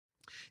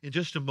In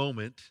just a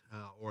moment,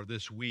 or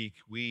this week,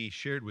 we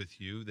shared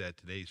with you that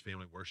today's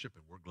family worship,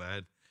 and we're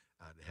glad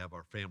to have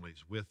our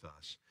families with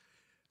us.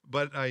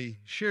 But I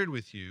shared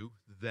with you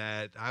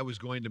that I was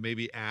going to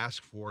maybe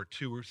ask for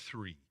two or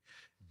three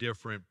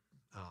different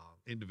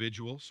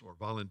individuals or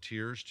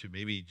volunteers to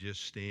maybe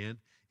just stand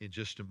in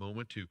just a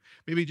moment to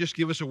maybe just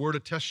give us a word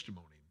of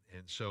testimony.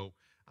 And so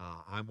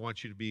I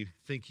want you to be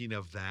thinking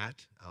of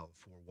that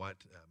for what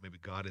maybe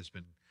God has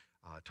been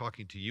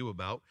talking to you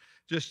about.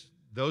 Just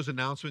those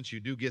announcements, you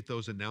do get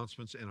those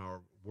announcements in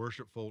our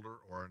worship folder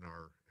or in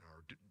our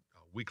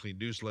weekly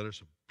newsletter,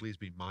 so please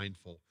be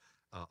mindful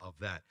of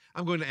that.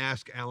 I'm going to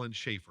ask Alan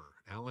Schaefer.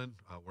 Alan,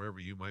 wherever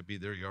you might be,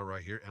 there you are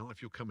right here. Alan,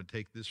 if you'll come and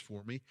take this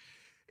for me.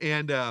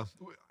 And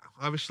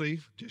obviously,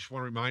 just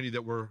want to remind you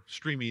that we're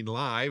streaming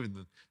live,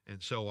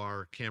 and so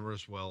our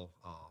cameras will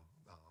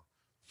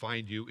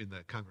find you in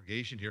the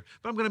congregation here.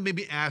 But I'm going to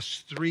maybe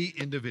ask three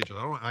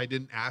individuals. I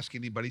didn't ask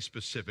anybody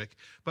specific,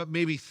 but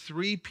maybe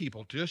three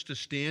people just to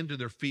stand to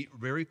their feet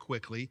very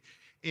quickly.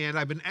 And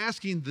I've been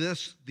asking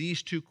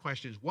these two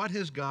questions. What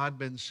has God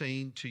been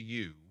saying to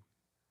you?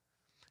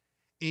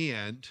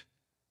 And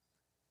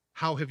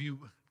how have you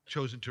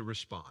chosen to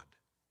respond?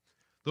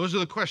 Those are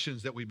the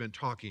questions that we've been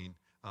talking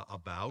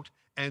about.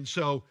 And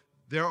so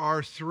there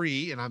are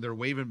three, and they're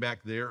waving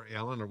back there.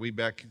 Alan, are we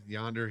back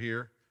yonder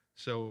here?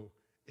 So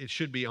it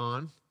should be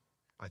on.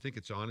 I think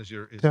it's on.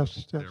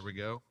 Yes. There we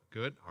go.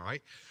 Good. All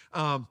right.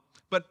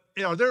 But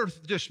they're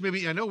just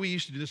maybe, I know we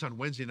used to do this on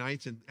Wednesday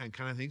nights and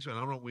kind of things, but I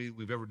don't know if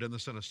we've ever done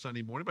this on a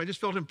Sunday morning, but I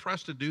just felt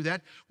impressed to do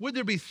that. Would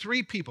there be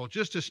three people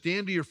just to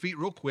stand to your feet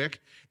real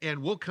quick,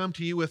 and we'll come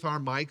to you with our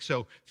mic.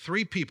 So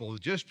three people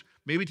just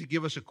maybe to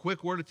give us a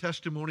quick word of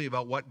testimony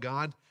about what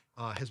God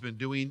has been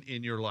doing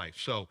in your life.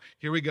 So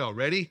here we go.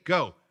 Ready?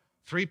 Go.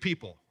 Three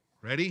people.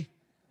 Ready?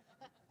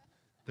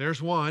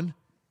 There's one.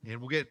 And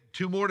we'll get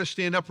two more to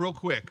stand up real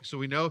quick. So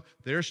we know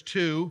there's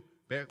two.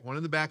 One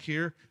in the back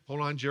here.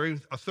 Hold on, Jerry.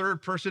 A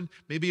third person,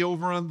 maybe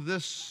over on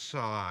this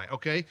side.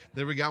 Okay,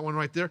 there we got one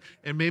right there.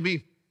 And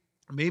maybe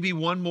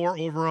one more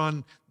over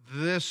on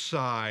this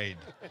side.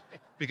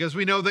 Because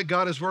we know that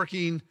God is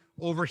working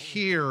over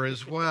here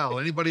as well.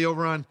 Anybody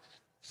over on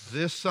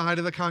this side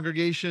of the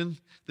congregation?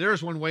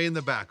 There's one way in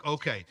the back.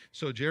 Okay,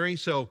 so Jerry,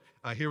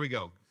 here we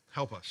go.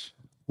 Help us.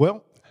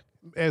 Well,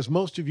 as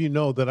most of you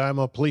know, that I'm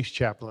a police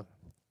chaplain.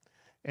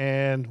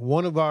 And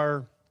one of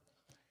our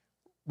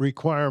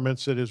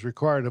requirements that is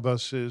required of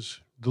us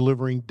is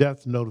delivering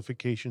death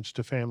notifications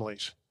to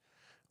families,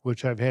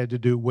 which I've had to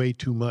do way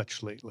too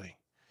much lately.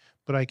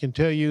 But I can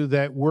tell you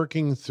that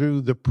working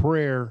through the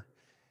prayer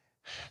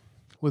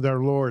with our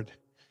Lord,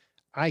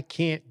 I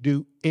can't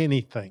do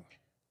anything.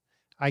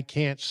 I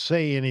can't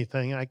say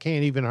anything. I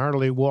can't even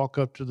hardly walk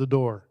up to the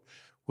door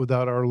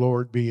without our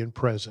Lord being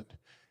present.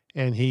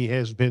 And he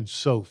has been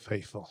so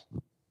faithful.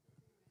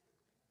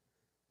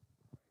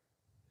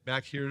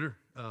 Back here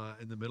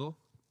in the middle.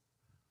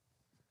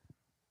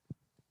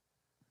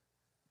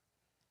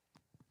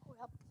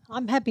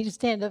 I'm happy to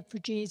stand up for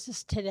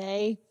Jesus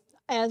today.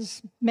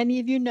 As many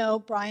of you know,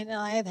 Brian and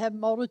I have had a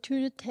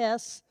multitude of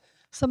tests.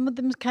 Some of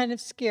them is kind of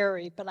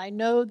scary, but I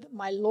know that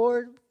my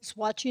Lord is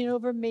watching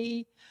over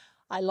me.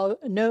 I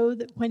know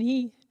that when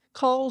he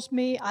calls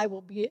me, I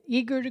will be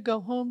eager to go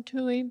home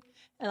to him,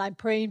 and I'm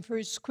praying for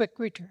his quick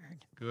return.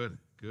 Good.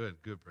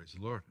 Praise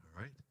the Lord.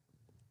 All right.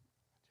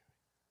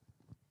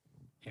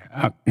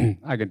 Yeah,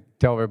 I can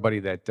tell everybody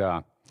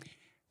that,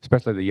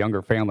 especially the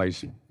younger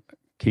families,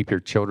 keep your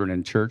children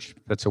in church.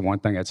 That's the one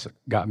thing that's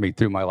got me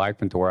through my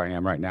life and to where I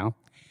am right now.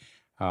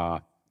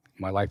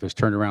 My life has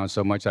turned around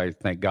so much. I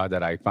thank God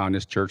that I found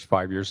this church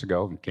 5 years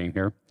ago and came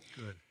here.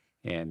 Good.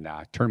 And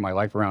turned my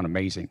life around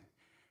amazing.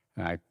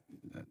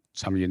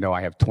 Some of you know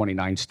I have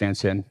 29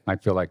 stents in. I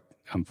feel like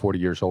I'm 40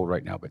 years old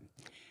right now, but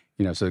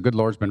so the good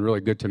Lord's been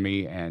really good to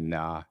me and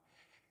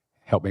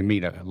helped me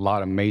meet a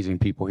lot of amazing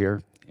people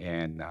here.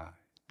 And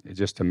it's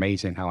just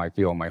amazing how I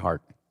feel in my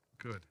heart.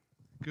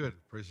 Good.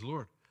 Praise the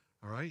Lord.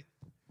 All right.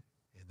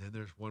 And then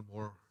there's one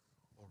more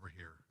over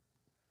here.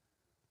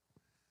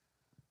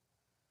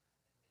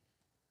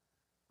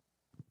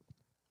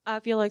 I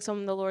feel like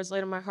something the Lord's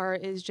laid on my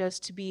heart is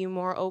just to be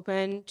more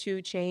open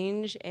to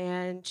change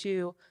and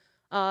to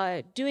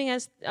doing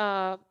as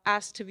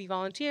asked to be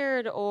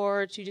volunteered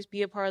or to just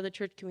be a part of the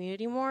church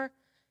community more.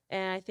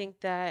 And I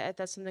think that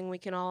that's something we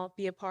can all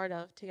be a part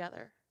of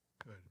together.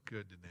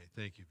 Good, Danae.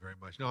 Thank you very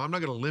much. No, I'm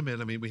not going to limit.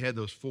 I mean, we had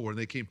those four, and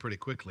they came pretty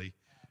quickly.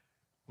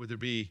 Would there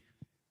be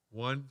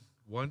one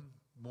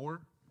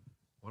more?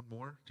 One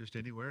more? Just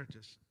anywhere?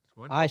 Just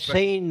one? I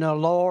seen the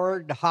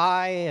Lord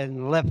high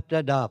and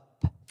lifted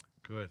up.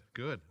 Good.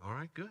 All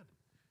right, good.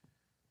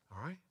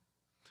 All right.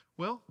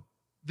 Well,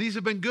 these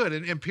have been good,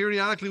 and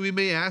periodically we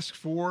may ask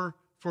for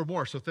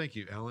more. So thank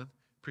you, Alan.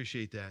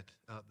 Appreciate that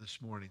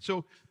this morning.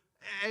 So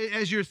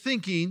as you're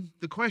thinking,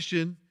 the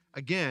question,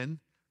 again,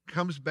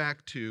 comes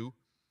back to,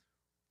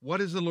 what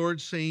is the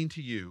Lord saying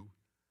to you,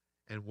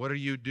 and what are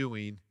you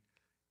doing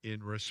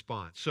in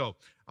response? So,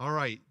 all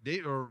right,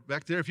 Dave, or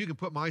back there, if you can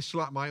put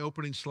my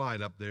opening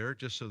slide up there,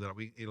 just so that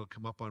it'll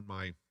come up on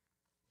my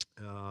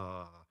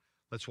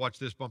Let's watch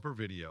this bumper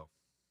video.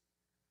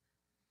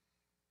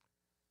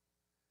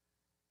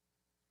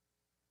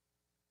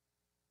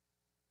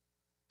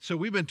 So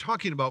we've been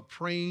talking about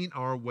praying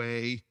our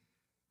way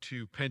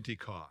to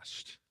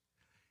Pentecost.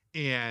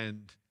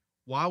 And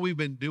while we've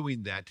been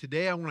doing that,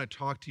 today I want to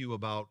talk to you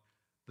about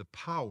the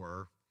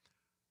power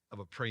of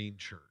a praying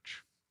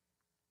church.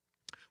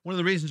 One of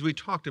the reasons we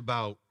talked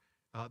about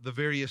the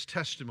various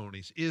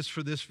testimonies is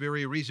for this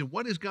very reason.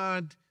 What is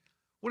God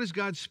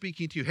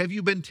speaking to you? Have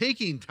you been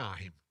taking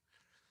time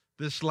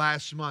this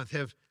last month?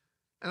 And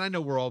I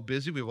know we're all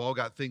busy, we've all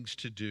got things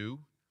to do,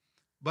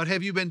 but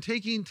have you been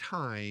taking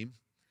time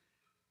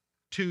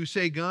to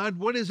say, God,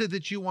 what is it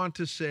that you want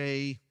to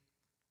say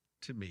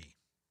to me?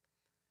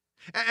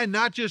 And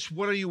not just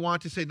what do you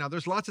want to say. Now,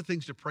 there's lots of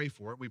things to pray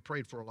for. We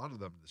prayed for a lot of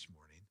them this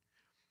morning.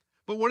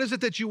 But what is it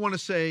that you want to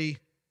say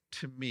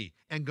to me?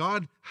 And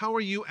God, how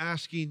are you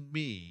asking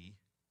me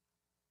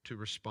to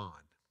respond?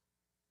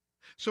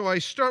 So I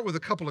start with a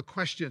couple of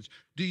questions.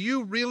 Do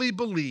you really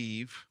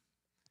believe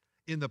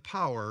in the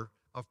power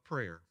of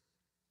prayer?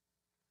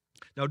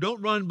 Now,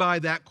 don't run by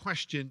that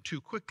question too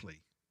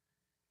quickly,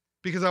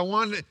 because I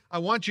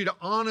want you to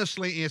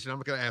honestly answer. I'm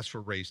not going to ask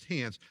for raised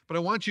hands, but I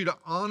want you to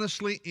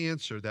honestly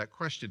answer that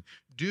question.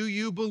 Do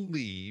you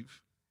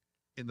believe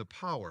in the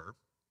power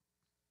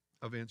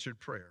of answered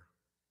prayer?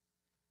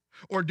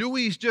 Or do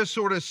we just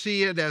sort of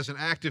see it as an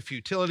act of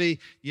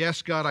futility?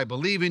 Yes, God, I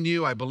believe in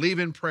you. I believe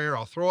in prayer.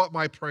 I'll throw up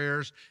my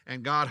prayers.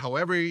 And God,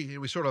 however,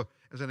 we sort of,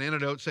 as an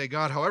antidote, say,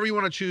 God, however you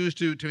want to choose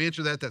to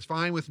answer that, that's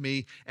fine with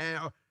me.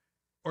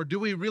 Or do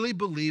we really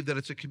believe that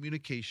it's a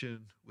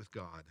communication with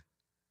God?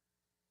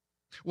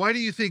 Why do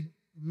you think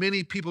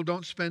many people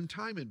don't spend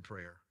time in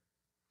prayer?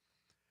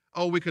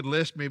 Oh, we could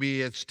list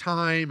maybe it's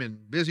time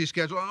and busy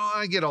schedule. Oh,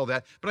 I get all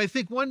that. But I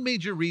think one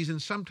major reason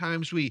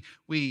sometimes we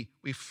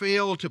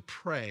fail to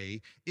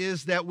pray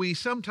is that we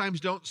sometimes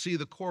don't see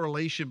the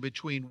correlation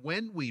between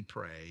when we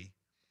pray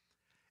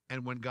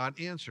and when God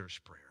answers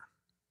prayer.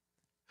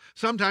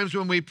 Sometimes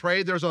when we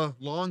pray, there's a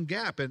long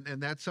gap, and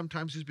that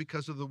sometimes is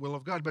because of the will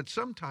of God. But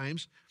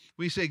sometimes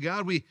we say,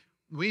 God,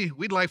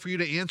 we'd like for you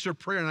to answer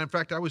prayer. And in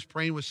fact, I was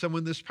praying with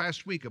someone this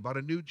past week about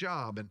a new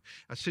job and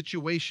a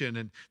situation,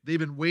 and they've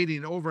been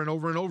waiting over and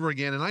over and over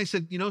again. And I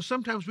said,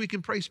 sometimes we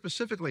can pray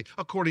specifically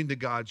according to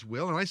God's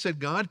will. And I said,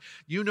 God,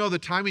 you know the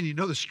timing, you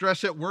know the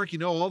stress at work, you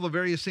know all the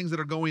various things that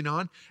are going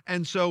on.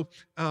 And so,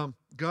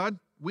 God,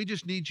 we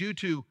just need you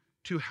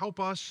to help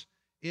us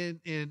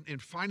in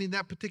finding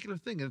that particular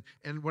thing.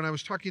 And when I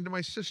was talking to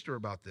my sister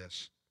about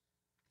this,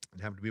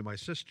 it happened to be my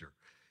sister,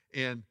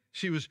 and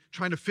she was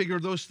trying to figure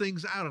those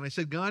things out. And I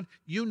said, God,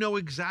 you know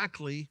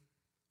exactly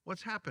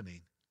what's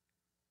happening.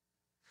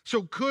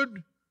 So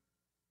could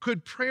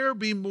prayer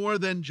be more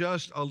than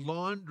just a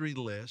laundry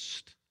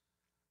list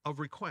of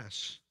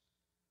requests?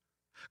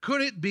 Could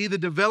it be the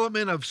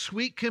development of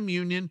sweet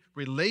communion,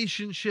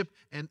 relationship,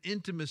 and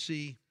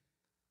intimacy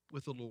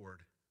with the Lord?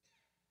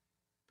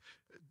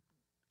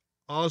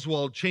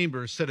 Oswald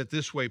Chambers said it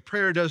this way: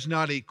 prayer does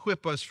not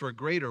equip us for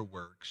greater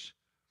works.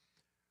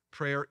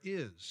 Prayer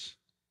is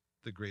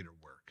the greater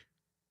work.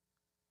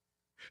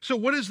 So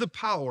what is the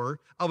power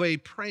of a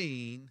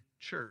praying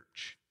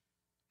church?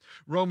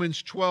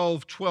 Romans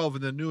 12:12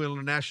 in the New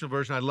International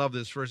Version, I love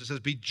this verse. It says,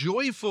 be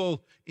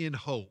joyful in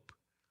hope,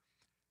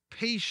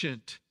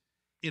 patient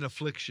in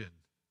affliction,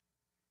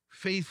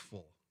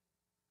 faithful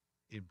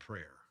in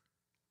prayer.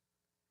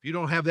 If you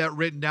don't have that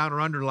written down or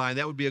underlined,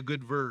 that would be a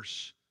good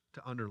verse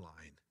to underline.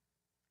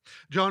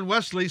 John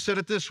Wesley said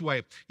it this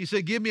way. He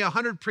said, give me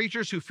 100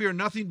 preachers who fear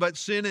nothing but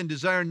sin and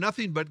desire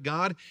nothing but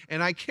God,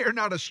 and I care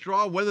not a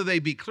straw whether they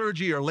be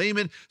clergy or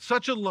laymen.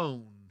 Such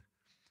alone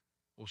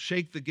will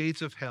shake the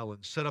gates of hell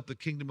and set up the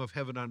kingdom of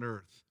heaven on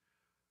earth.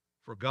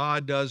 For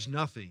God does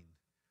nothing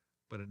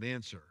but an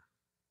answer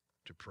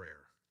to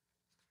prayer.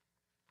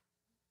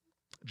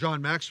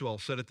 John Maxwell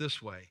said it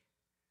this way.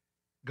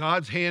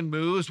 God's hand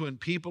moves when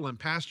people and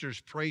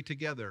pastors pray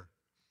together.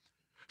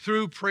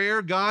 Through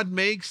prayer, God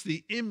makes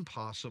the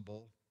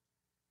impossible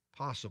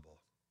possible.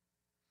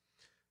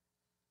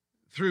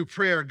 Through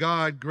prayer,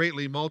 God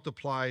greatly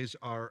multiplies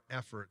our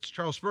efforts.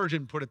 Charles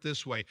Spurgeon put it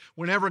this way: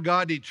 whenever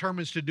God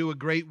determines to do a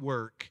great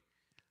work,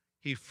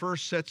 he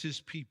first sets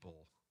his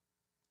people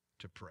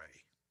to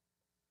pray.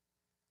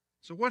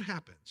 So what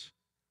happens?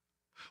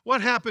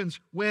 What happens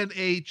when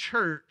a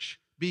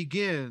church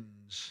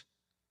begins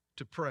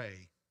to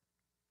pray?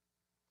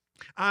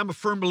 I'm a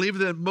firm believer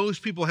that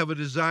most people have a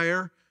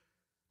desire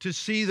to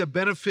see the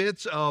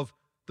benefits of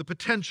the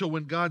potential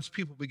when God's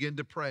people begin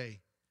to pray.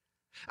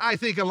 I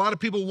think a lot of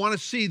people want to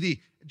see the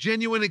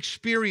genuine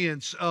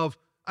experience of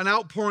an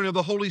outpouring of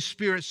the Holy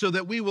Spirit so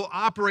that we will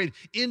operate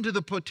into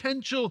the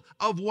potential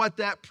of what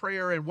that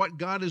prayer and what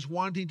God is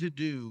wanting to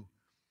do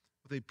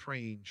with a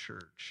praying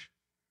church.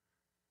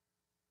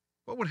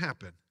 What would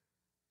happen?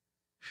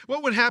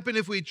 What would happen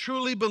if we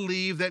truly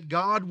believed that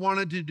God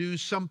wanted to do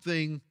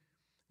something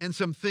and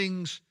some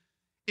things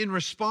in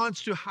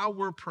response to how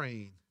we're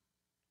praying?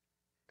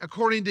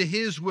 according to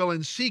his will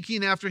and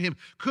seeking after him,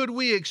 could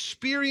we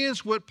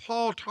experience what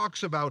Paul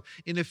talks about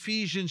in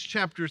Ephesians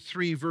chapter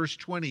 3, verse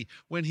 20,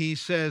 when he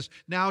says,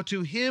 "Now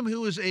to him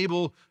who is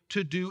able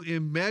to do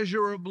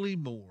immeasurably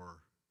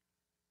more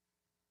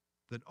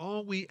than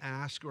all we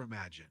ask or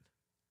imagine,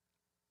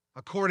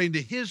 according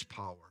to his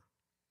power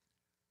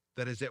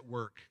that is at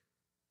work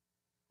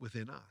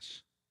within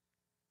us."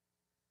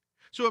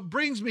 So it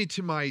brings me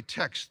to my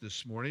text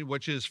this morning,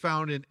 which is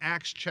found in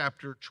Acts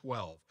chapter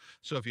 12.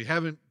 So if you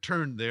haven't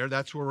turned there,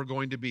 that's where we're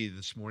going to be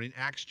this morning,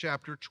 Acts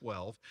chapter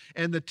 12.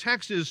 And the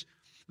text is,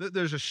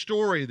 there's a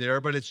story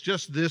there, but it's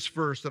just this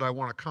verse that I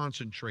want to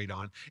concentrate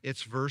on.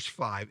 It's verse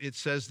 5. It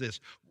says this,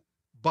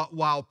 "But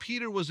while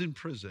Peter was in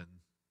prison,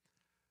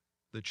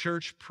 the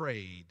church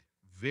prayed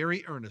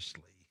very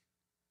earnestly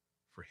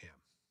for him."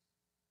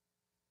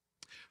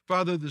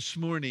 Father, this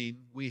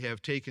morning we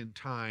have taken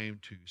time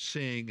to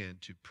sing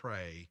and to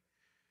pray.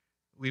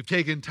 We've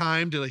taken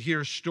time to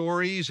hear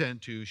stories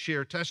and to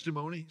share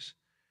testimonies.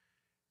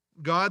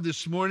 God,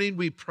 this morning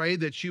we pray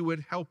that you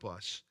would help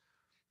us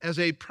as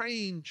a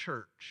praying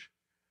church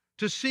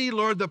to see,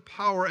 Lord, the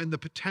power and the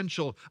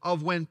potential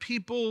of when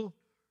people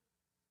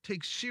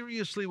take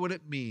seriously what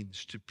it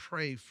means to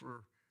pray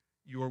for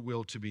your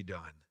will to be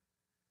done.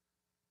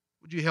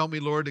 Would you help me,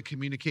 Lord, to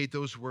communicate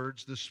those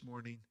words this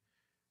morning?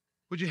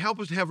 Would you help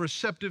us to have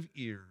receptive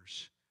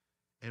ears?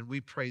 And we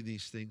pray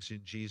these things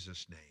in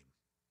Jesus' name.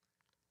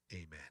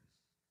 Amen.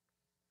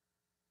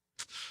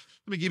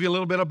 Let me give you a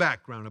little bit of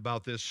background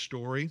about this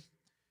story.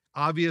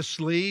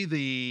 Obviously,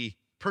 the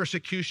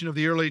persecution of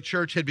the early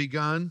church had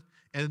begun,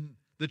 and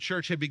the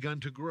church had begun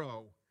to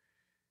grow.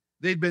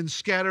 They'd been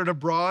scattered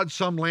abroad,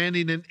 some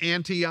landing in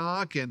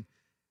Antioch, and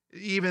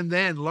even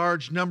then,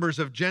 large numbers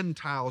of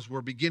Gentiles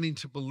were beginning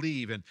to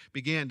believe and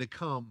began to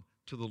come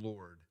to the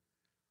Lord.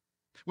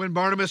 When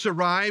Barnabas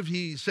arrived,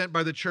 he sent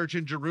by the church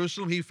in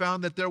Jerusalem, he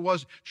found that there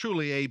was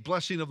truly a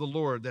blessing of the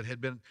Lord that had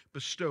been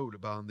bestowed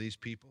upon these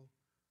people.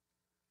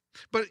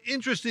 But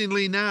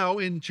interestingly now,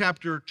 in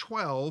chapter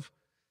 12,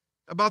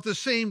 about the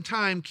same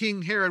time,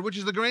 King Herod, which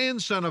is the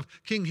grandson of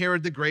King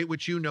Herod the Great,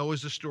 which you know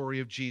is the story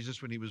of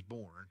Jesus when he was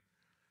born,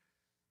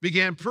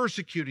 began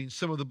persecuting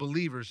some of the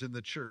believers in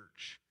the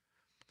church.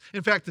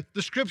 In fact,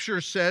 the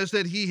scripture says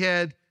that he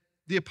had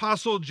the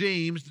apostle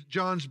James,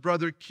 John's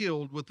brother,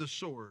 killed with the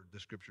sword, the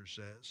scripture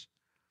says.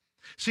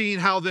 Seeing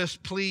how this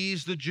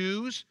pleased the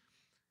Jews,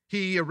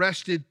 he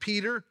arrested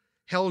Peter,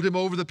 held him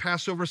over the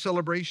Passover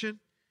celebration.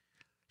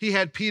 He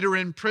had Peter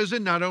in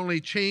prison, not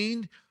only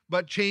chained,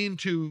 but chained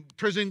to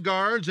prison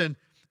guards and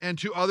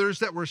to others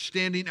that were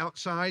standing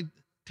outside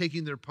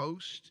taking their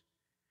post.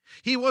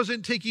 He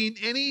wasn't taking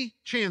any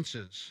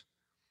chances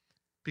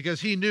because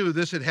he knew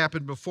this had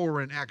happened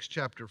before in Acts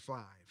chapter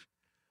 5.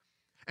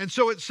 And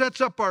so it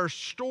sets up our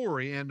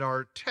story and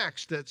our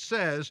text that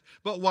says,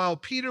 "But while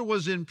Peter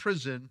was in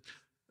prison,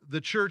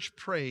 the church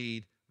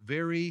prayed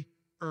very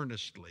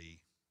earnestly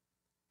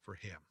for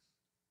him."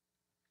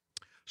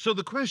 So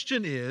the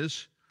question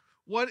is,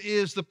 what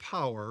is the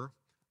power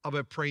of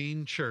a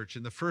praying church?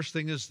 And the first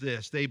thing is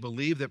this: they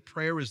believe that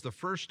prayer is the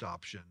first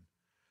option,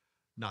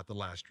 not the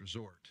last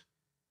resort.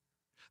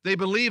 They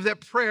believe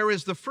that prayer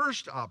is the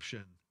first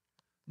option,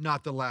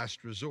 not the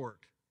last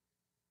resort.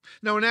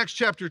 Now, in Acts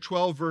chapter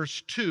 12,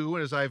 verse 2,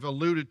 as I've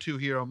alluded to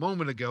here a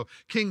moment ago,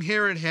 King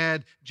Herod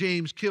had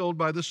James killed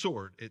by the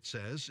sword, it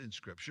says in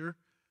Scripture.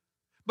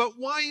 But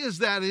why is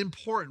that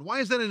important?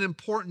 Why is that an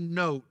important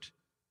note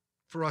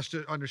for us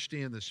to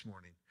understand this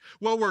morning?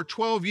 Well, we're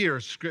 12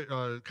 years,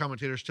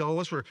 commentators tell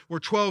us, we're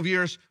 12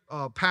 years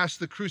past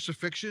the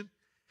crucifixion.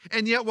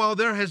 And yet, while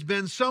there has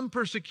been some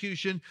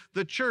persecution,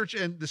 the church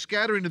and the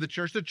scattering of the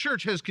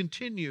church has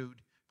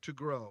continued to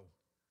grow.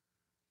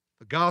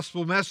 The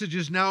gospel message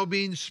is now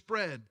being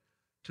spread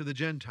to the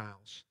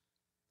Gentiles.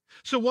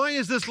 So why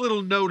is this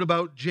little note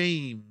about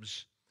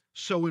James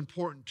so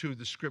important to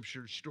the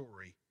scripture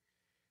story?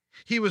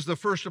 He was the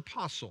first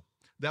apostle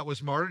that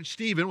was martyred.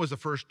 Stephen was the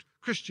first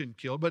Christian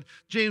killed, but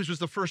James was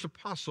the first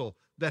apostle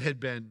that had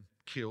been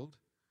killed.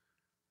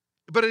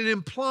 But it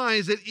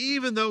implies that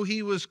even though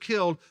he was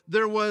killed,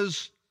 do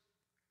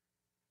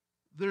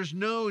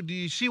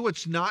you see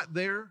what's not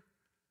there?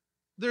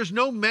 There's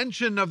no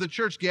mention of the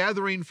church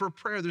gathering for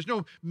prayer. There's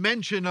no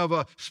mention of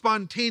a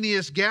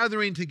spontaneous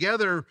gathering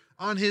together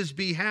on his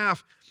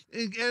behalf.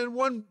 And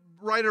one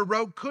writer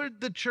wrote, could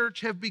the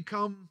church have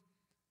become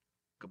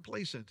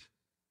complacent?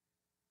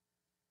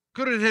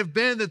 Could it have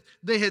been that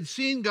they had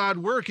seen God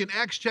work in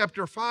Acts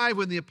chapter 5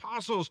 when the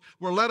apostles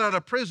were let out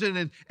of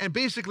prison and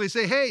basically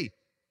say, hey,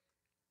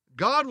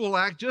 God will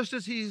act just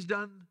as he's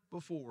done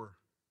before.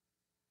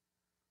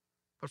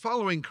 But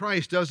following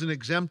Christ doesn't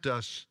exempt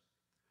us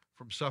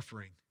from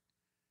suffering.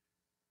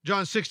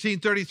 John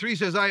 16:33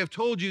 says, I have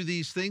told you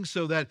these things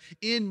so that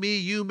in me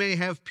you may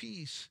have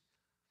peace.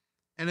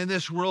 And in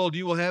this world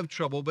you will have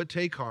trouble, but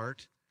take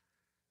heart,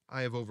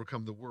 I have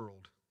overcome the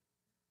world.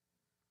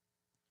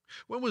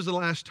 When was the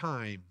last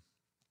time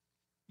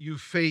you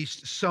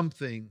faced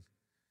something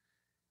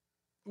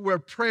where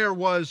prayer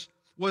was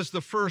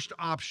the first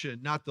option,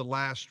 not the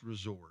last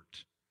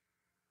resort?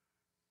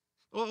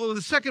 Well,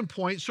 the second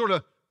point sort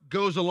of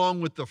goes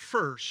along with the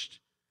first.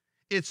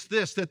 It's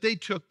this, that they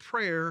took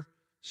prayer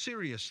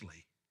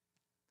seriously.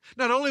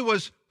 Not only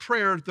was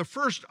prayer the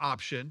first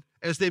option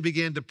as they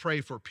began to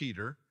pray for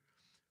Peter,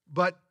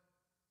 but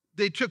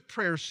they took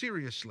prayer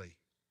seriously.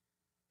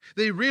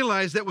 They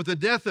realized that with the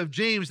death of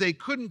James, they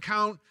couldn't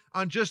count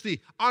on just the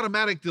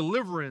automatic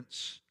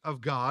deliverance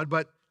of God,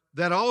 but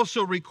that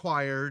also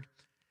required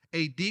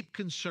a deep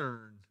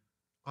concern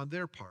on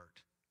their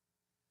part.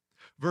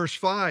 Verse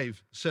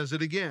 5 says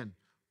it again.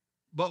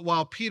 But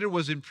while Peter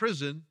was in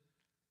prison,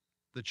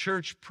 the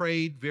church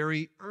prayed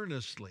very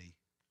earnestly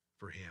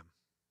for him.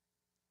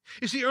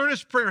 You see,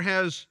 earnest prayer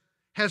has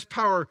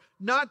power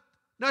not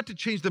to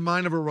change the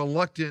mind of a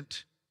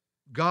reluctant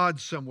God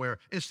somewhere.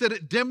 Instead,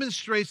 it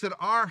demonstrates that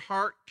our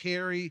heart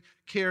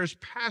cares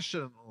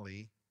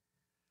passionately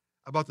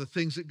about the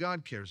things that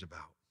God cares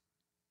about.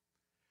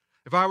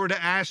 If I were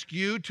to ask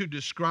you to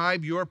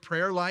describe your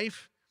prayer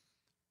life,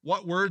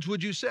 what words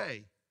would you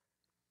say?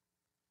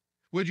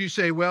 Would you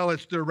say, well,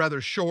 they're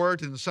rather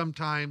short, and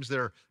sometimes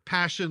they're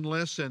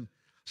passionless, and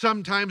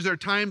sometimes they're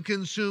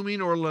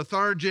time-consuming or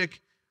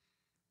lethargic?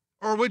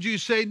 Or would you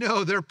say,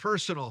 no, they're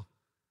personal,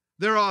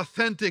 they're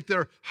authentic,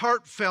 they're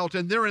heartfelt,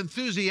 and they're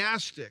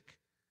enthusiastic?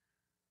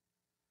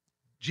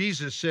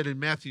 Jesus said in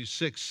Matthew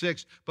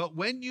 6:6, but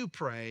when you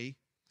pray,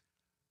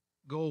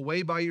 go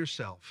away by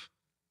yourself.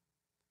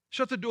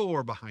 Shut the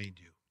door behind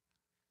you.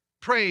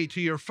 Pray to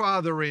your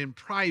Father in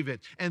private,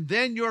 and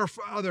then your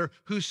Father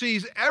who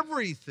sees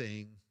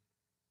everything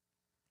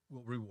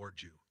will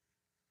reward you.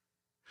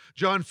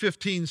 John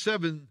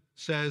 15:7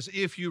 says,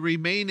 if you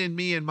remain in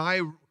me and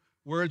my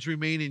words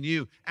remain in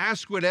you,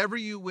 ask whatever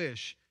you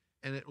wish,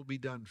 and it will be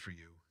done for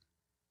you.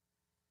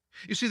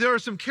 You see, there are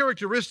some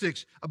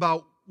characteristics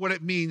about what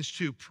it means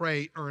to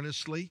pray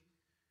earnestly.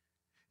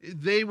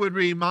 They would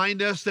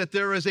remind us that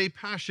there is a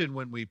passion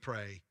when we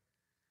pray.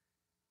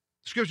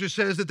 Scripture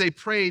says that they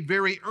prayed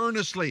very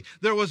earnestly.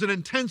 There was an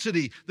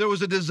intensity. There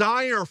was a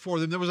desire for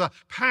them. There was a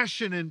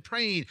passion in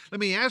praying. Let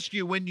me ask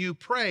you, when you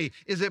pray,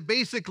 is it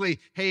basically,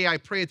 hey, I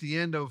pray at the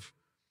end of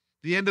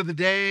the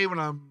day when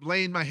I'm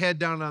laying my head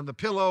down on the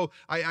pillow.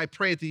 I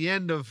pray at the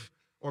end of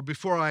or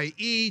before I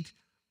eat.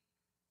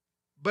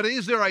 But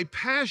is there a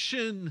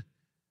passion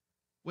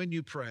when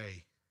you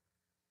pray?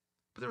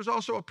 But there was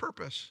also a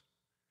purpose.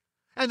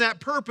 And that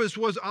purpose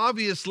was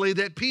obviously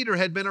that Peter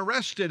had been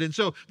arrested. And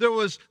so there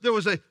was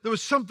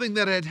something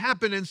that had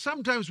happened. And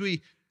sometimes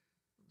we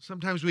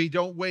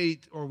don't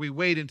wait, or we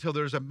wait until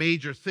there's a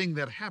major thing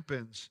that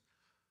happens.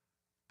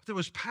 But there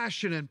was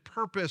passion and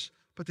purpose,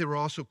 but they were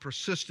also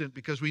persistent,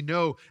 because we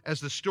know as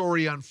the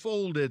story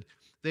unfolded,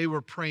 they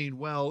were praying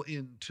well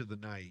into the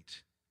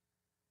night.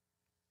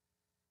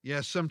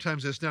 Yes,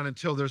 sometimes it's not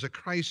until there's a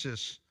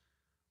crisis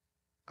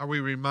are we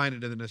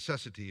reminded of the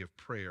necessity of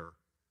prayer.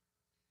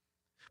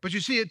 But you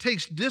see, it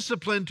takes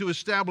discipline to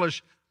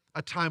establish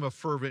a time of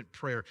fervent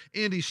prayer.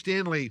 Andy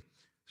Stanley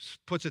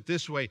puts it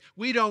this way: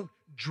 we don't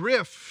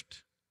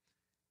drift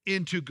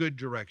into good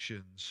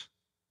directions.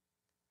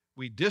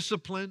 We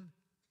discipline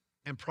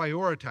and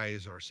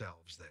prioritize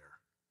ourselves there.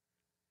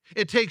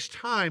 It takes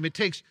time, it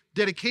takes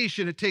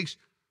dedication, it takes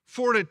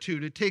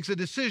fortitude, it takes a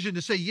decision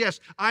to say, yes,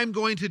 I'm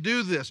going to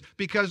do this,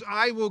 because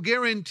I will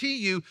guarantee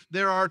you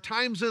there are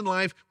times in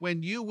life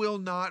when you will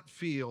not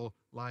feel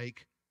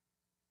like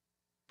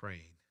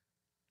praying.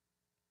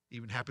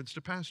 Even happens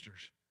to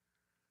pastors.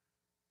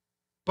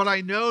 But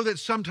I know that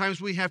sometimes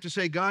we have to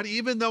say, God,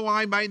 even though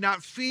I might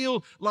not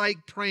feel like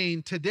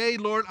praying today,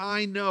 Lord,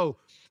 I know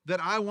that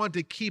I want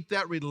to keep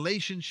that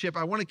relationship.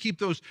 I want to keep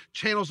those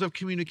channels of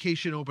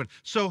communication open.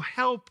 So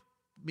help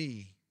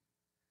me.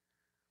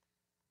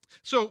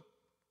 So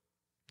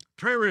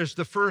prayer is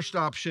the first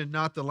option,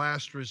 not the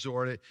last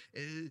resort.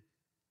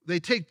 They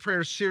take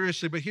prayer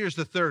seriously, but here's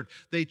the third.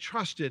 They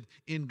trusted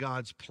in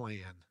God's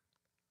plan.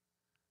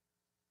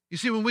 You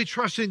see, when we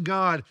trust in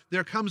God,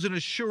 there comes an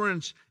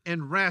assurance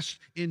and rest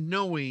in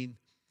knowing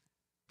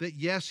that,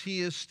 yes, He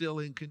is still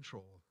in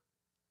control.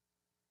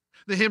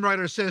 The hymn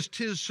writer says,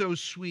 "'Tis so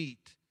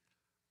sweet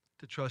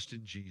to trust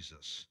in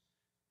Jesus,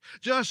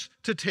 just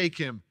to take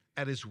Him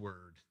at His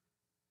word,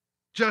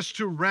 just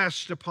to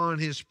rest upon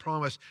His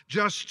promise,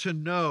 just to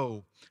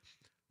know,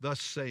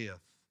 thus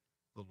saith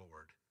the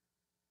Lord."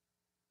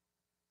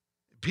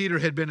 Peter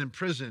had been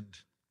imprisoned.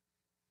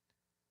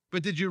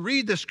 But did you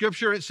read the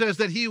scripture? It says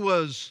that he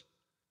was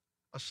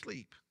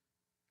asleep.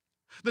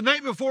 The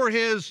night before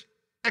his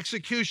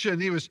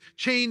execution, he was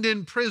chained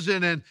in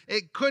prison, and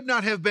it could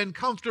not have been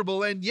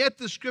comfortable. And yet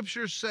the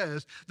scripture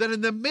says that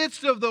in the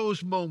midst of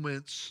those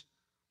moments,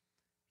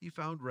 he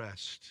found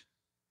rest.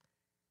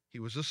 He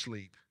was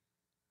asleep.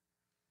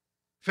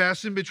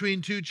 Fastened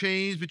between two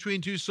chains,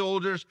 between two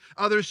soldiers,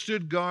 others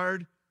stood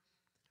guard.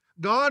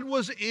 God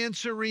was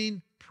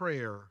answering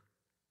prayer,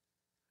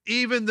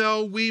 even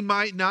though we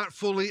might not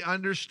fully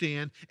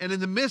understand. And in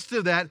the midst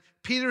of that,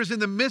 Peter is in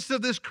the midst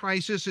of this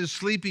crisis, is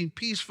sleeping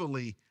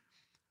peacefully,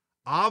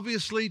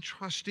 obviously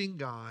trusting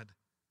God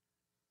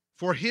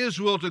for His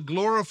will to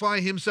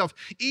glorify Himself,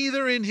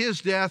 either in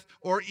His death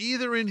or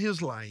either in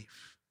His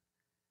life.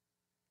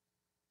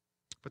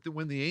 But then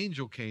when the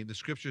angel came, the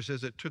scripture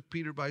says it took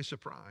Peter by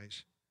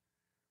surprise.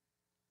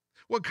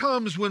 What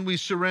comes when we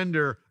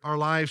surrender our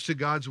lives to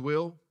God's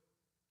will?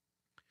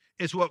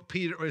 It's what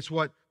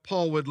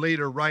Paul would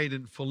later write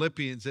in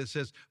Philippians. It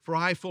says, "For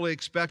I fully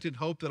expect and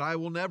hope that I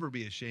will never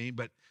be ashamed,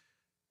 but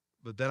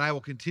that I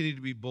will continue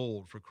to be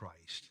bold for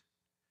Christ,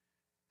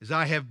 as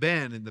I have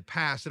been in the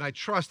past. And I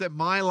trust that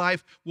my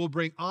life will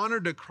bring honor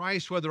to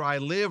Christ whether I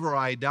live or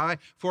I die.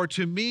 For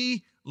to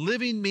me,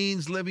 living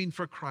means living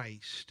for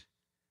Christ,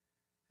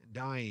 and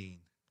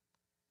dying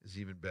is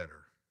even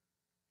better."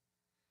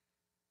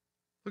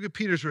 Look at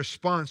Peter's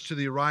response to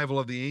the arrival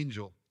of the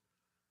angel.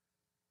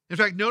 In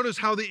fact, notice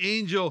how the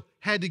angel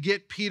had to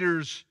get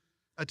Peter's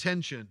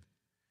attention.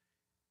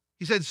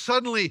 He said,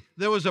 "Suddenly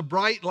there was a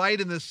bright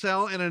light in the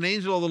cell, and an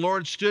angel of the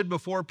Lord stood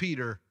before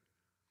Peter."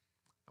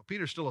 Now,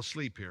 Peter's still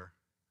asleep here.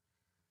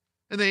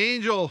 And the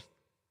angel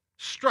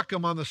struck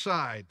him on the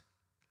side.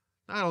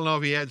 I don't know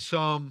if he had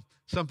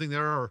something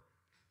there, or,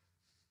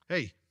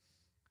 "Hey,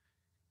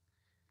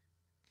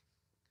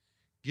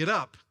 get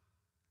up."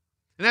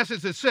 In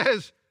essence, it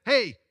says,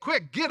 "Hey,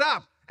 quick, get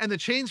up." And the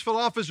chains fell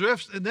off his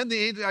wrists. And then the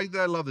angel,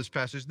 I love this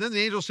passage. Then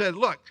the angel said,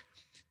 "Look,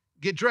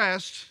 get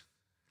dressed,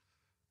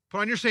 put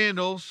on your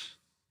sandals,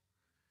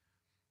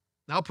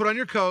 now put on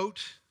your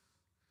coat,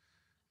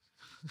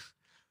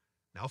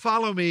 now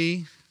follow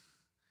me,"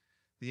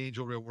 the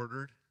angel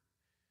ordered.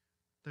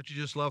 Don't you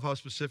just love how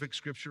specific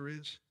Scripture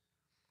is?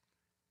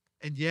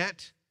 And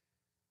yet,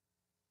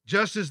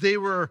 just as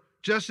there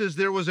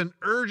was an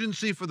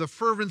urgency for the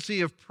fervency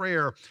of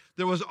prayer,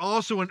 there was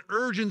also an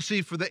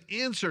urgency for the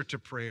answer to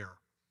prayer.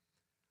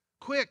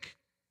 Quick,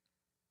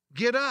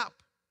 get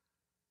up.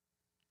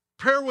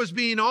 Prayer was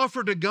being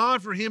offered to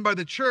God for him by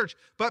the church,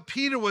 but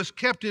Peter was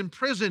kept in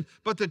prison,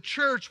 but the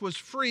church was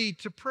free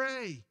to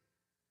pray.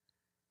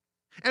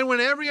 And when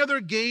every other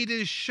gate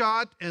is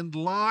shut and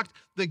locked,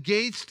 the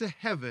gates to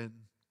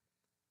heaven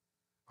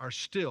are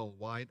still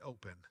wide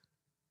open.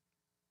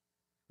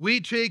 We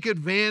take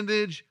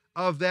advantage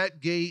of that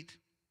gate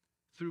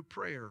through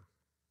prayer.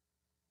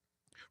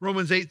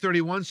 Romans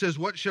 8:31 says,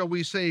 "What shall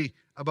we say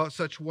about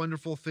such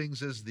wonderful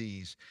things as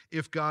these?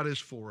 If God is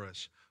for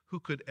us, who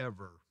could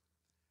ever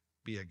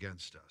be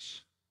against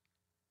us?"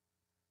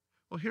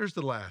 Well, here's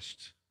the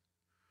last.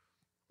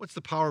 What's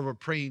the power of a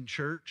praying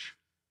church?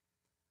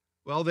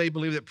 Well, they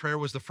believe that prayer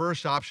was the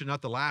first option,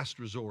 not the last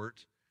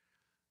resort.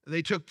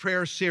 They took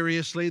prayer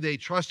seriously. They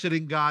trusted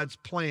in God's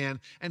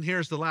plan. And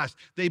here's the last.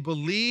 They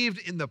believed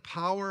in the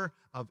power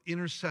of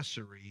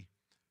intercessory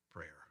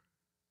prayer.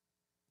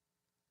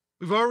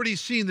 We've already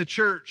seen the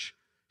church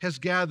has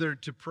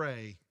gathered to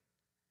pray.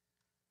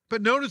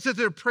 But notice that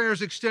their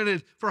prayers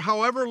extended for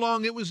however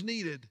long it was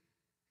needed.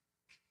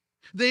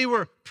 They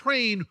were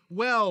praying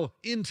well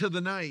into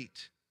the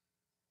night.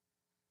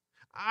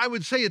 I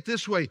would say it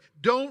this way: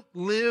 don't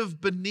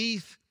live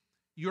beneath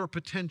your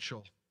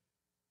potential.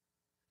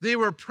 They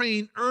were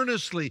praying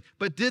earnestly,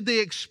 but did they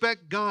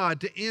expect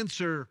God to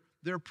answer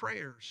their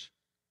prayers?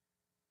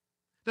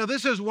 Now,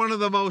 this is one of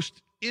the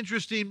most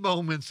interesting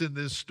moments in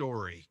this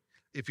story,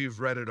 if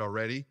you've read it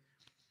already.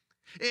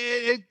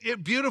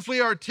 It beautifully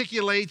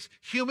articulates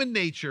human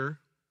nature,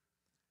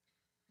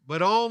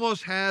 but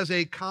almost has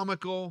a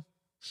comical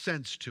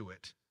sense to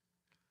it.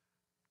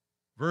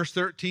 Verse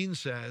 13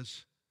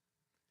 says,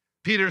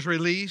 Peter's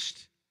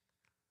released.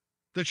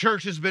 The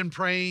church has been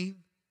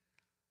praying.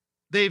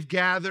 They've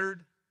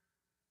gathered.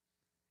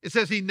 It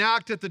says he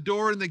knocked at the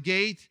door in the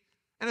gate,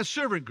 and a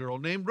servant girl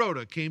named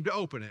Rhoda came to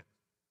open it.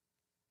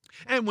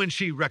 And when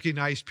she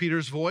recognized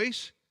Peter's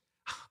voice,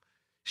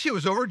 she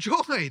was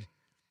overjoyed.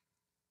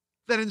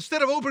 That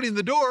instead of opening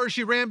the door,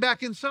 she ran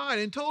back inside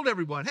and told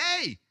everyone,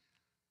 "Hey,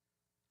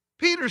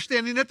 Peter's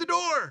standing at the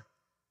door."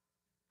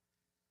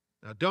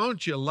 Now,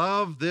 don't you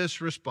love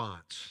this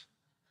response?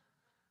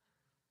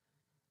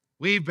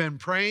 We've been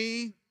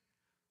praying.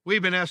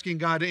 We've been asking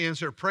God to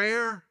answer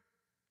prayer.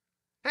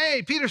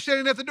 "Hey, Peter's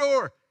standing at the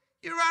door."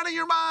 You're out of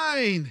your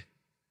mind.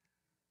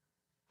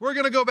 We're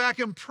going to go back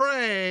and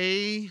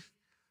pray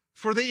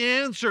for the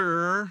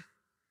answer,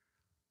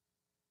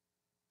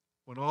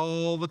 when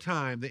all the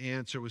time the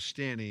answer was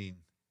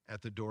standing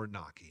at the door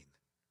knocking.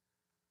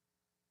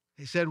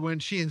 He said when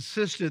she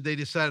insisted, they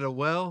decided,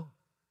 well,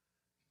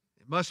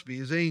 it must be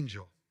his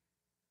angel.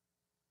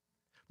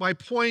 My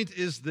point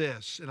is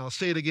this, and I'll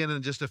say it again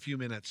in just a few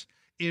minutes.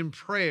 In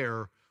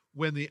prayer,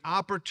 when the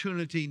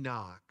opportunity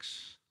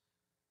knocks,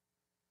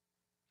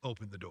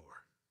 open the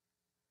door.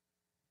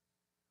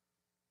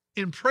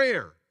 In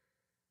prayer,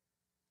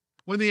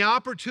 when the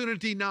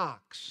opportunity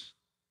knocks,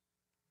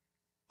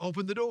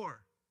 open the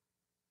door.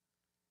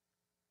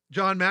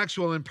 John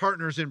Maxwell in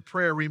Partners in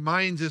Prayer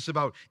reminds us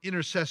about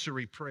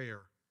intercessory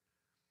prayer.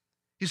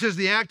 He says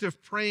the act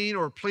of praying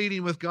or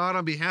pleading with God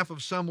on behalf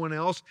of someone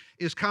else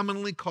is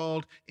commonly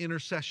called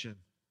intercession.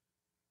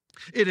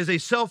 It is a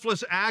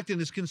selfless act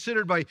and is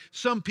considered by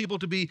some people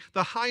to be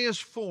the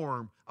highest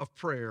form of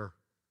prayer.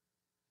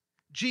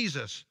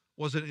 Jesus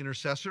was an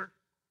intercessor.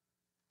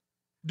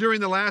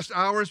 During the last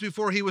hours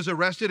before he was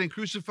arrested and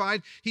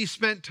crucified, he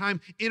spent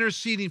time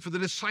interceding for the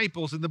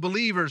disciples and the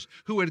believers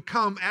who had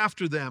come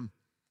after them,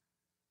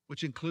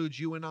 which includes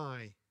you and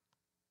I.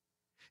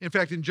 In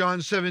fact, in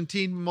John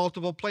 17,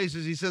 multiple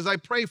places, he says, I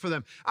pray for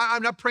them.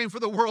 I'm not praying for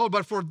the world,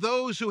 but for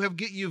those who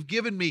you've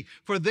given me,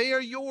 for they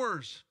are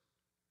yours.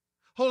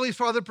 Holy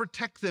Father,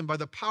 protect them by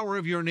the power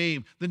of your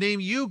name, the name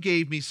you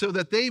gave me, so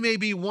that they may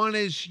be one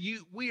as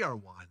we are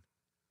one.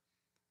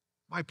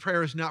 My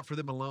prayer is not for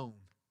them alone.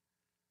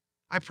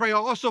 I pray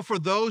also for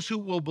those who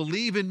will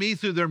believe in me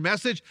through their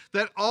message,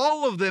 that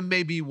all of them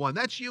may be one.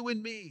 That's you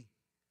and me.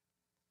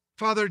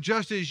 Father,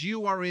 just as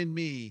you are in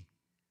me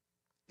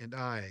and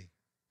I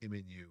am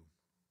in you.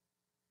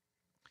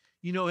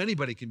 You know,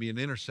 anybody can be an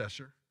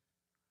intercessor.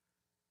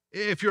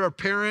 If you're a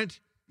parent,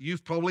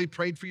 you've probably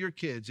prayed for your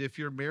kids. If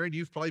you're married,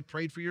 you've probably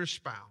prayed for your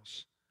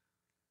spouse.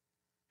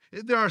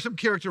 There are some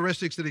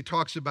characteristics that he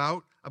talks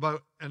about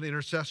an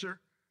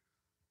intercessor.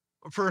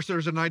 First,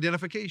 there's an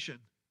identification.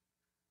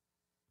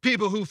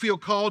 People who feel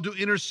called to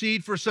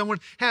intercede for someone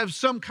have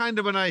some kind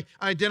of an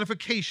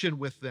identification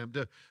with them.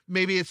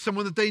 Maybe it's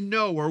someone that they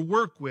know or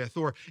work with,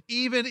 or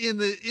even in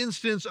the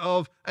instance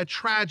of a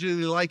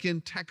tragedy like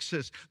in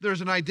Texas,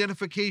 there's an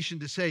identification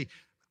to say,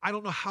 I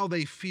don't know how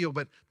they feel,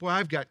 but boy,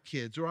 I've got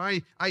kids, or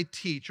I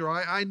teach, or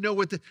I know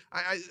what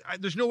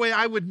there's no way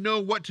I would know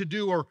what to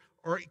do or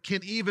can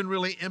even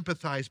really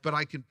empathize, but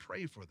I can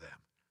pray for them.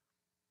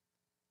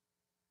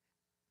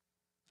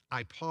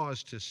 I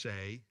pause to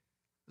say,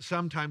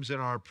 sometimes in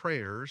our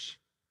prayers,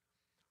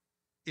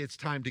 it's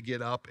time to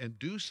get up and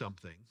do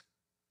something,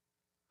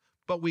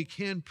 but we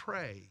can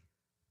pray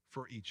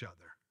for each other.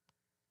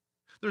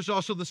 There's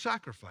also the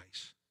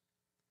sacrifice.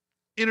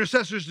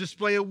 Intercessors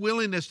display a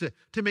willingness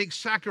to make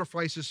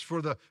sacrifices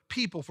for the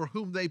people for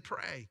whom they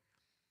pray.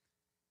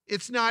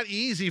 It's not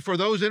easy for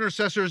those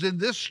intercessors in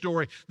this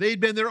story. They'd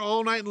been there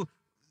all night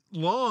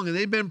long, and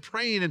they'd been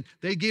praying, and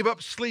they gave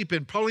up sleep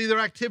and probably their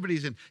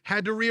activities and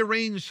had to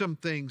rearrange some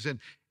things. And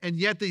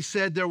yet they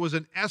said there was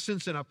an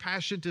essence and a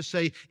passion to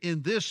say,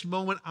 in this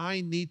moment,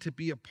 I need to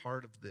be a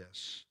part of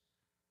this.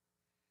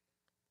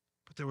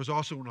 But there was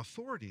also an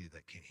authority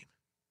that came.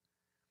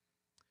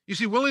 You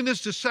see,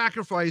 willingness to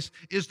sacrifice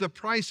is the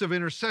price of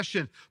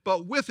intercession,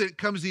 but with it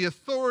comes the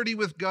authority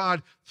with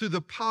God through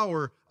the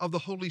power of the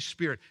Holy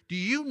Spirit. Do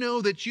you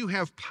know that you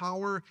have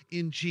power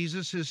in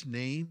Jesus'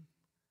 name?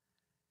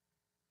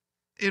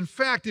 In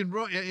fact,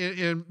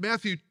 in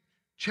Matthew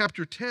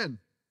chapter 10,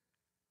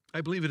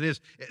 I believe it is,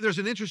 there's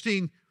an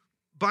interesting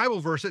Bible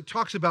verse that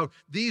talks about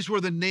these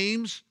were the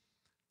names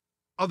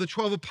of the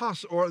 12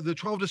 apostles or the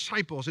 12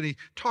 disciples. And he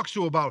talks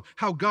about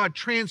how God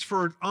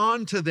transferred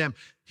onto them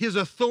his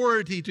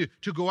authority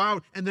to go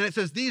out. And then it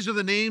says, these are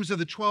the names of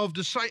the 12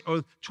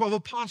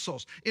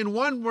 apostles. In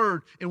one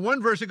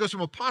verse, it goes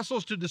from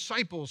apostles to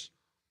disciples,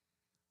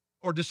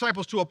 or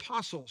disciples to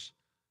apostles.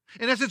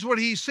 In essence, what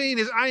he's saying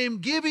is, I am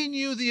giving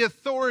you the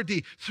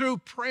authority through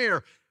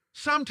prayer.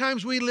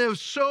 Sometimes we live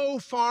so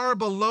far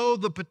below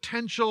the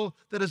potential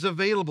that is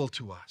available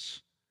to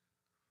us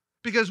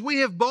because we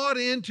have bought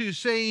into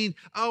saying,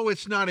 oh,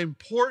 it's not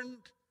important.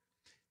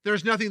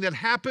 There's nothing that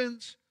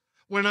happens.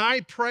 When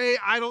I pray,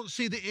 I don't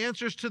see the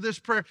answers to this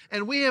prayer.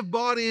 And we have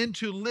bought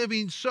into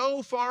living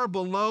so far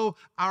below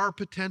our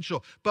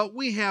potential. But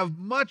we have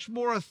much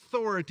more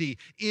authority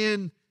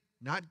in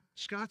not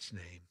Scott's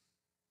name,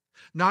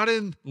 not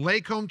in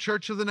Lacombe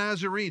Church of the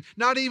Nazarene,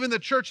 not even the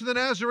Church of the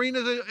Nazarene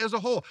as a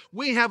whole.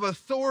 We have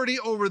authority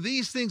over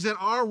these things in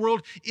our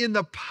world in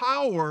the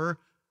power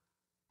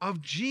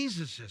of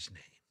Jesus'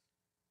 name.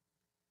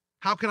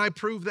 How can I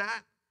prove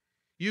that?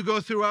 You go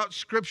throughout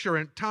Scripture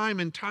and time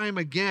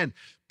again.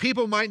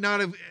 People might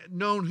not have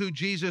known who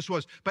Jesus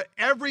was, but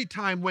every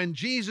time when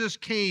Jesus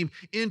came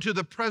into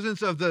the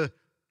presence of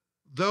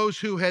those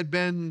who had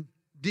been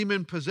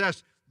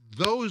demon-possessed,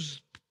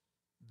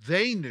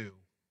 they knew.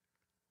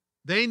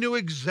 They knew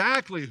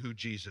exactly who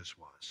Jesus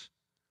was.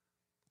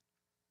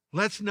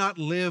 Let's not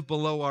live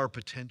below our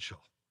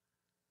potential,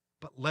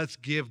 but let's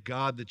give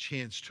God the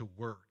chance to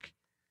work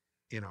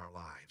in our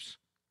lives.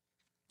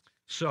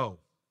 So,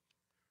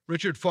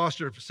 Richard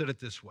Foster said it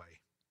this way: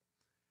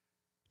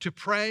 to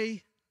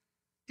pray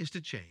is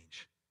to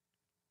change.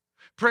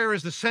 Prayer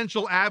is the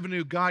central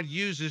avenue God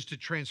uses to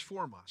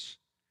transform us.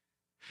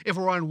 If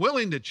we're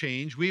unwilling to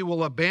change, we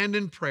will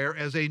abandon prayer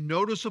as a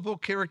noticeable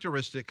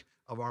characteristic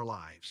of our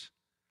lives.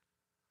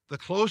 The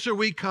closer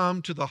we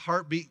come to the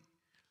heartbeat,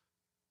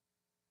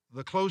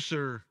 the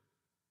closer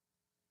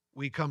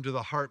we come to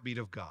the heartbeat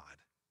of God,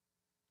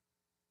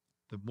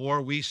 the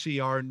more we see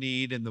our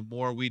need and the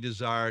more we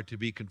desire to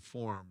be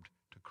conformed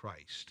to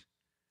Christ.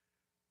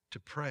 To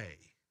pray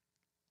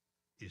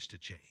is to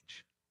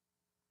change.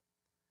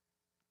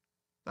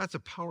 That's a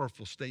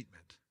powerful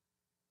statement.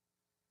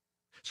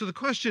 So the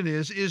question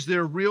is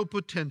there real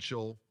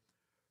potential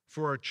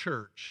for a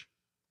church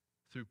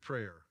through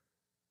prayer?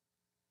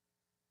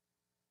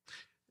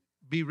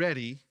 Be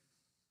ready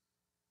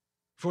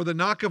for the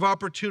knock of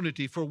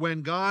opportunity, for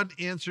when God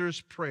answers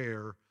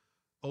prayer,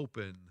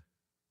 open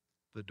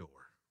the door.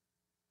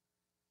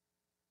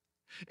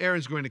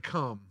 Aaron's going to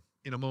come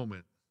in a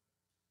moment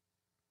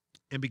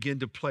and begin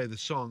to play the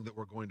song that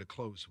we're going to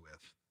close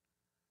with.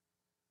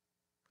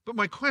 But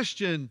my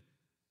question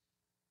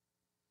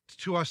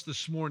to us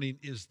this morning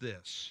is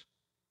this: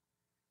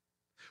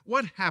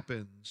 what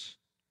happens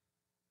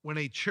when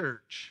a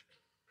church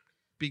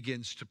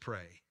begins to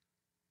pray?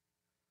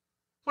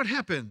 What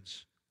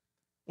happens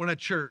when a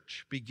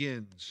church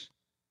begins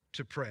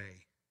to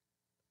pray?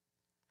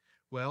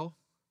 Well,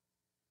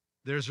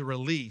 there's a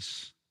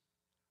release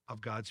of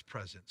God's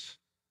presence.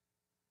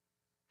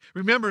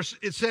 Remember,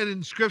 it said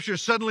in Scripture,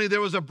 suddenly there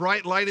was a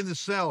bright light in the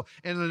cell,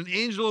 and an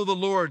angel of the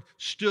Lord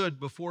stood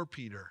before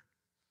Peter.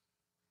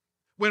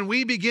 When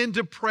we begin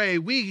to pray,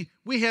 we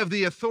have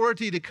the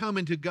authority to come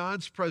into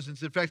God's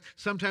presence. In fact,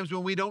 sometimes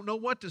when we don't know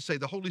what to say,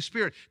 the Holy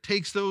Spirit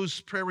takes those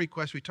prayer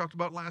requests we talked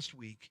about last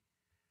week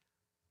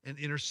and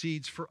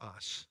intercedes for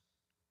us.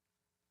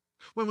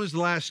 When was the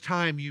last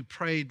time you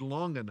prayed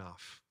long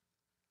enough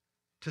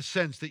to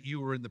sense that you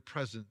were in the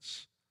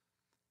presence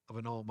of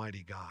an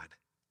almighty God?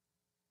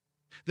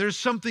 There's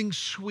something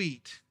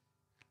sweet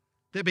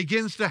that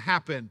begins to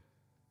happen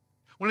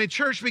when a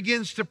church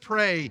begins to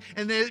pray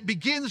and it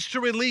begins to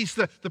release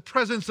the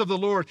presence of the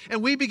Lord,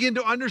 and we begin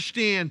to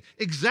understand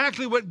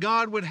exactly what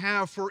God would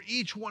have for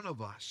each one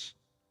of us.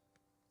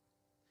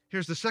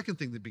 Here's the second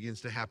thing that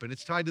begins to happen.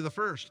 It's tied to the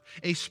first.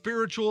 A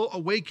spiritual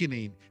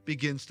awakening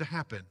begins to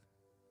happen.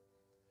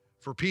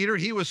 For Peter,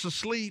 he was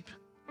asleep.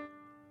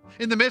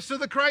 In the midst of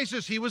the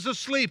crisis, he was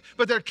asleep.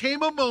 But there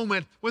came a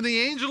moment when the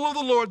angel of the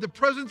Lord, the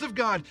presence of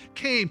God,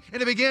 came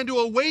and it began to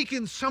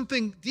awaken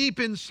something deep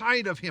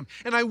inside of him.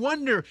 And I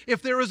wonder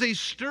if there is a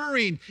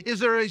stirring. Is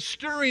there a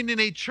stirring in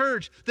a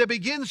church that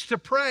begins to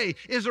pray?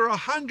 Is there a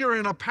hunger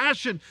and a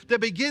passion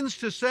that begins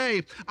to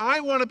say, I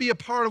want to be a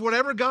part of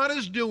whatever God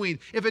is doing.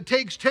 If it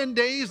takes 10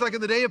 days, like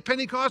in the day of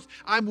Pentecost,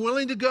 I'm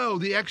willing to go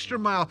the extra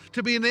mile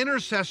to be an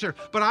intercessor.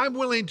 But I'm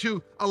willing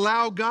to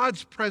allow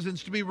God's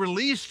presence to be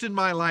released in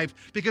my life,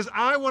 because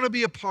I want to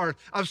be a part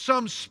of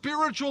some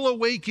spiritual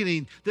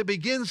awakening that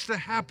begins to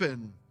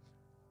happen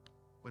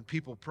when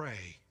people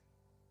pray.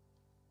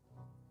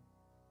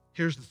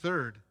 Here's the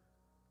third: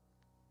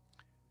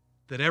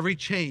 that every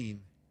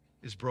chain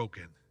is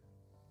broken.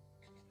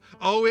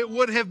 Oh, it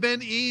would have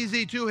been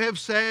easy to have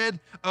said,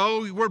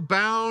 oh, we're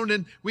bound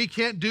and we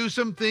can't do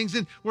some things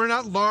and we're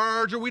not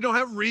large or we don't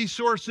have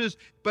resources.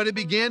 But it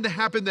began to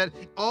happen that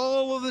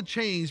all of the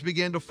chains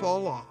began to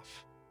fall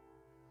off.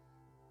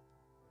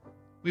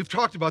 We've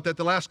talked about that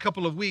the last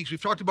couple of weeks.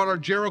 We've talked about our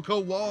Jericho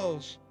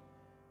walls.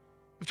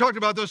 We've talked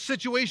about those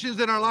situations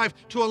in our life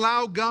to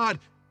allow God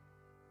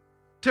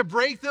to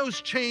break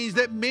those chains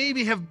that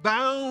maybe have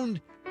bound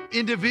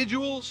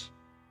individuals,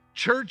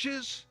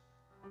 churches,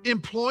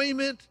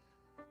 employment,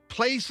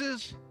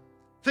 places,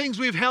 things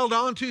we've held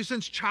on to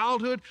since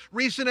childhood,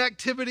 recent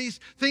activities,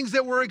 things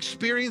that we're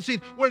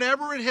experiencing,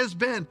 whatever it has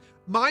been.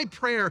 My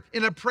prayer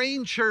in a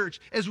praying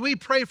church, as we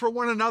pray for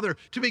one another,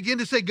 to begin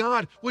to say,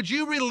 God, would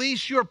you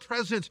release your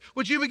presence?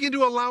 Would you begin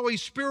to allow a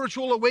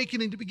spiritual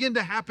awakening to begin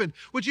to happen?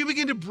 Would you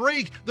begin to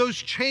break those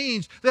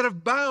chains that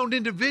have bound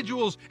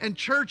individuals and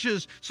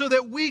churches so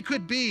that we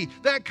could be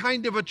that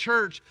kind of a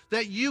church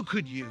that you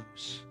could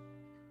use?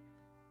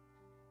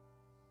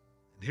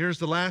 And here's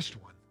the last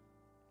one.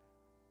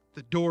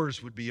 The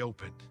doors would be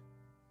opened.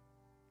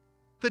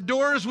 The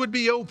doors would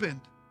be opened.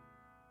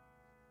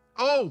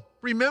 Oh,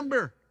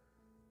 remember,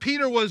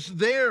 Peter was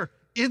there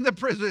in the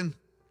prison.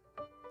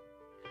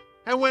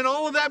 And when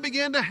all of that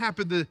began to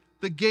happen,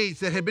 the gates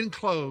that had been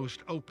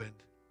closed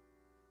opened.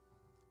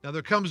 Now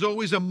there comes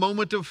always a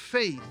moment of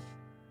faith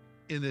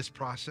in this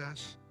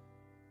process.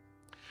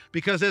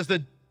 Because as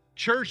the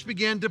church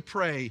began to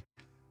pray,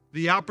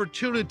 the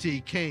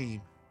opportunity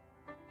came.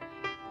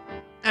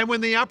 And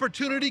when the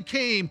opportunity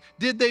came,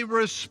 did they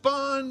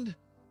respond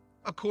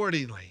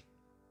accordingly?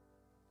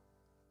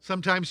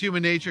 Sometimes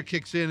human nature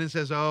kicks in and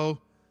says, oh,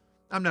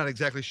 I'm not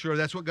exactly sure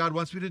that's what God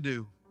wants me to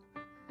do.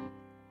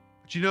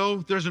 But you know,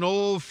 there's an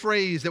old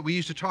phrase that we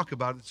used to talk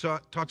about.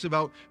 It talks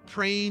about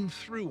praying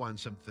through on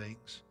some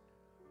things.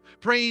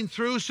 Praying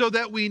through so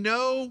that we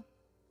know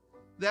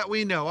that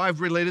we know.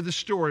 I've related the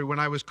story when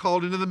I was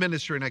called into the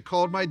ministry and I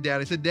called my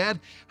dad. I said, Dad,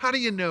 how do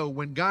you know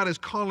when God is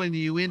calling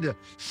you into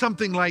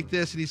something like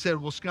this? And he said,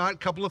 well, Scott, a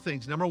couple of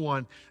things. Number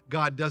one,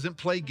 God doesn't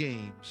play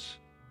games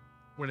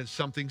when it's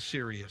something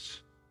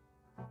serious.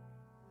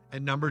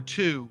 And number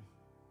two,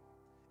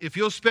 if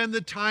you'll spend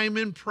the time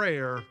in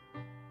prayer,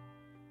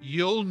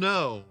 you'll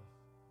know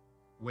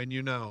when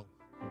you know.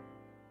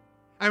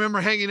 I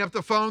remember hanging up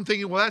the phone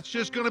thinking, well, that's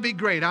just going to be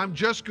great. I'm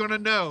just going to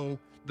know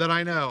that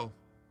I know.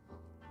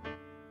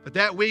 But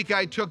that week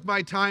I took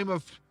my time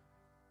of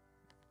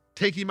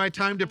taking my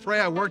time to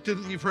pray.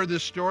 You've heard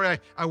this story.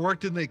 I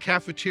worked in the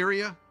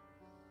cafeteria.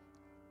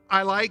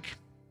 I'm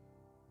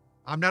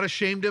not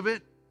ashamed of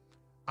it.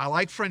 I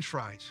like French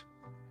fries.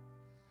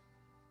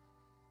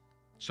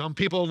 Some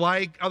people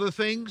like other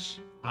things.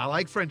 I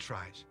like French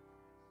fries.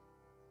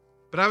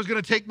 But I was going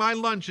to take my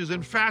lunches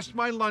and fast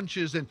my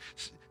lunches and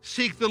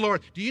seek the Lord.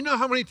 Do you know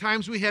how many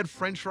times we had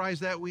French fries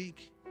that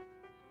week?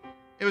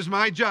 It was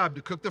my job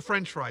to cook the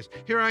French fries.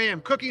 Here I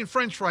am cooking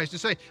French fries to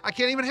say, I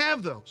can't even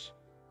have those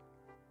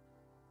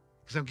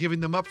because I'm giving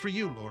them up for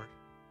you, Lord.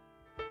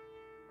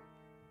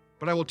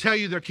 But I will tell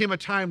you, there came a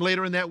time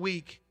later in that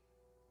week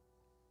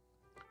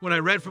when I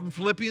read from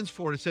Philippians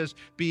 4, it says,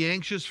 be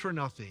anxious for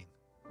nothing,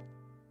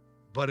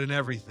 but in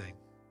everything,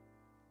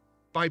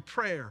 by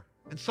prayer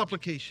and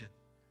supplication.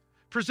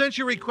 Present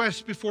your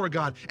requests before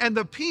God, and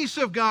the peace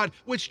of God,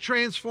 which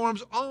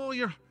transforms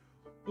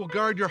will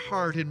guard your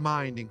heart and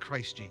mind in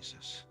Christ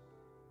Jesus.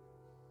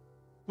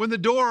 When the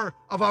door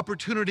of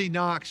opportunity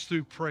knocks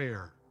through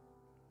prayer,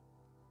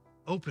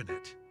 open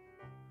it.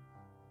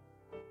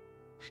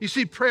 You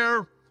see,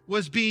 prayer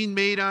was being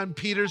made on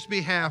Peter's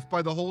behalf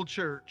by the whole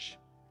church.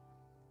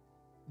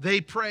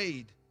 They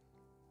prayed.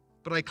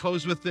 But I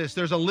close with this.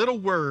 There's a little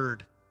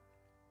word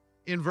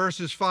in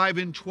verses 5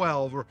 and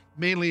 12, or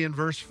mainly in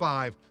verse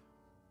 5,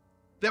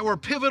 that were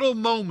pivotal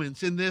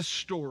moments in this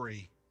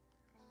story.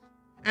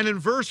 And in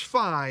verse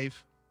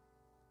 5,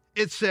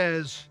 it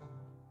says,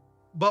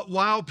 but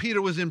while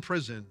Peter was in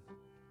prison,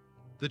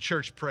 the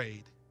church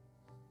prayed.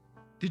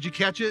 Did you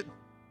catch it?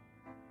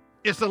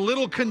 It's a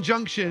little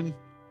conjunction,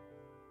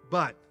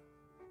 but.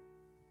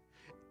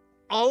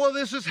 All of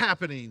this is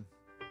happening,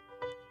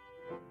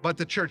 but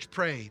the church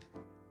prayed.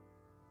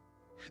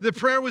 The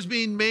prayer was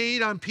being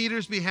made on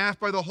Peter's behalf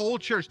by the whole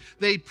church.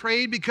 They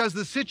prayed because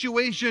the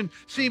situation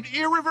seemed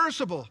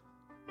irreversible,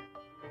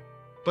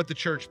 but the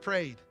church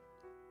prayed.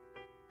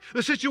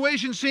 The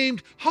situation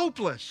seemed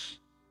hopeless,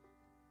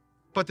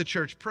 but the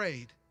church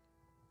prayed.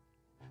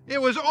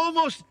 It was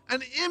almost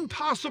an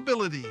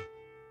impossibility,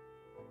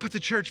 but the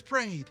church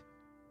prayed.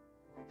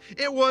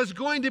 It was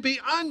going to be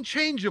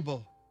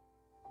unchangeable,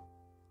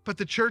 but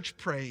the church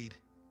prayed.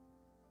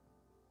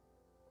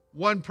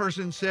 One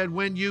person said,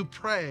 when you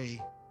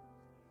pray,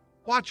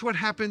 watch what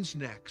happens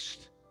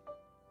next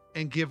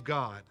and give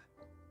God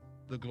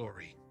the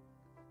glory.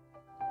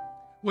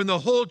 When the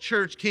whole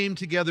church came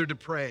together to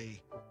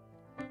pray,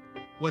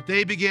 what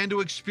they began to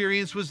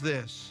experience was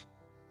this,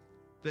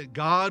 that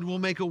God will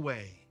make a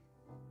way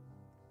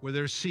where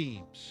there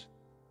seems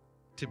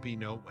to be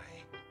no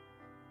way.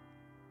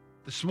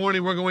 This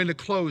morning we're going to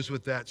close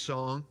with that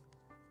song.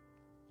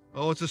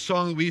 Oh, it's a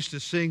song that we used to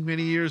sing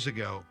many years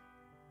ago.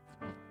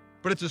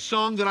 But it's a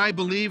song that I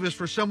believe is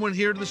for someone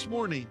here this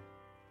morning.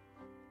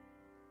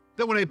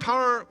 That when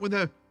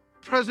the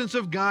presence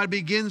of God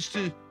begins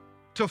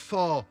to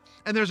fall,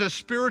 and there's a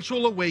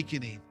spiritual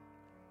awakening,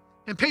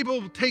 and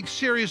people take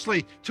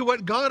seriously to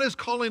what God is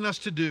calling us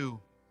to do,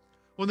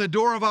 when the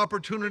door of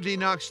opportunity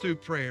knocks through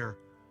prayer,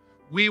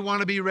 we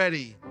want to be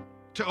ready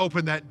to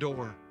open that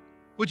door.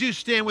 Would you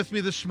stand with me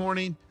this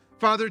morning?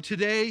 Father,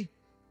 today,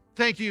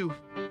 thank you.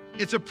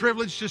 It's a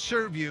privilege to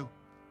serve you.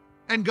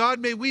 And God,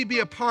 may we be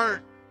a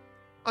part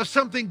of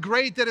something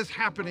great that is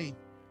happening.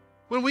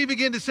 When we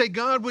begin to say,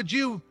 God, would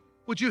you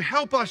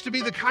help us to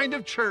be the kind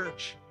of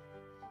church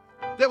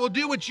that will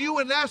do what you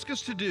would ask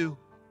us to do?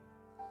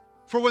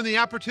 For when the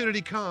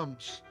opportunity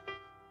comes,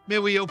 may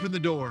we open the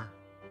door.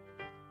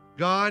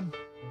 God,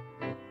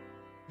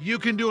 you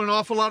can do an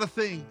awful lot of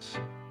things.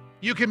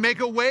 You can make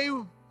a way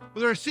where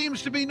there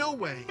seems to be no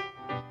way.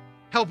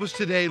 Help us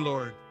today,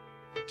 Lord,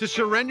 to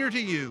surrender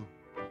to you,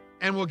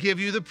 and we'll give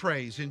you the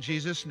praise in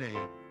Jesus'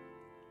 name.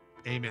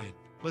 Amen.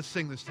 Let's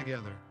sing this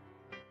together.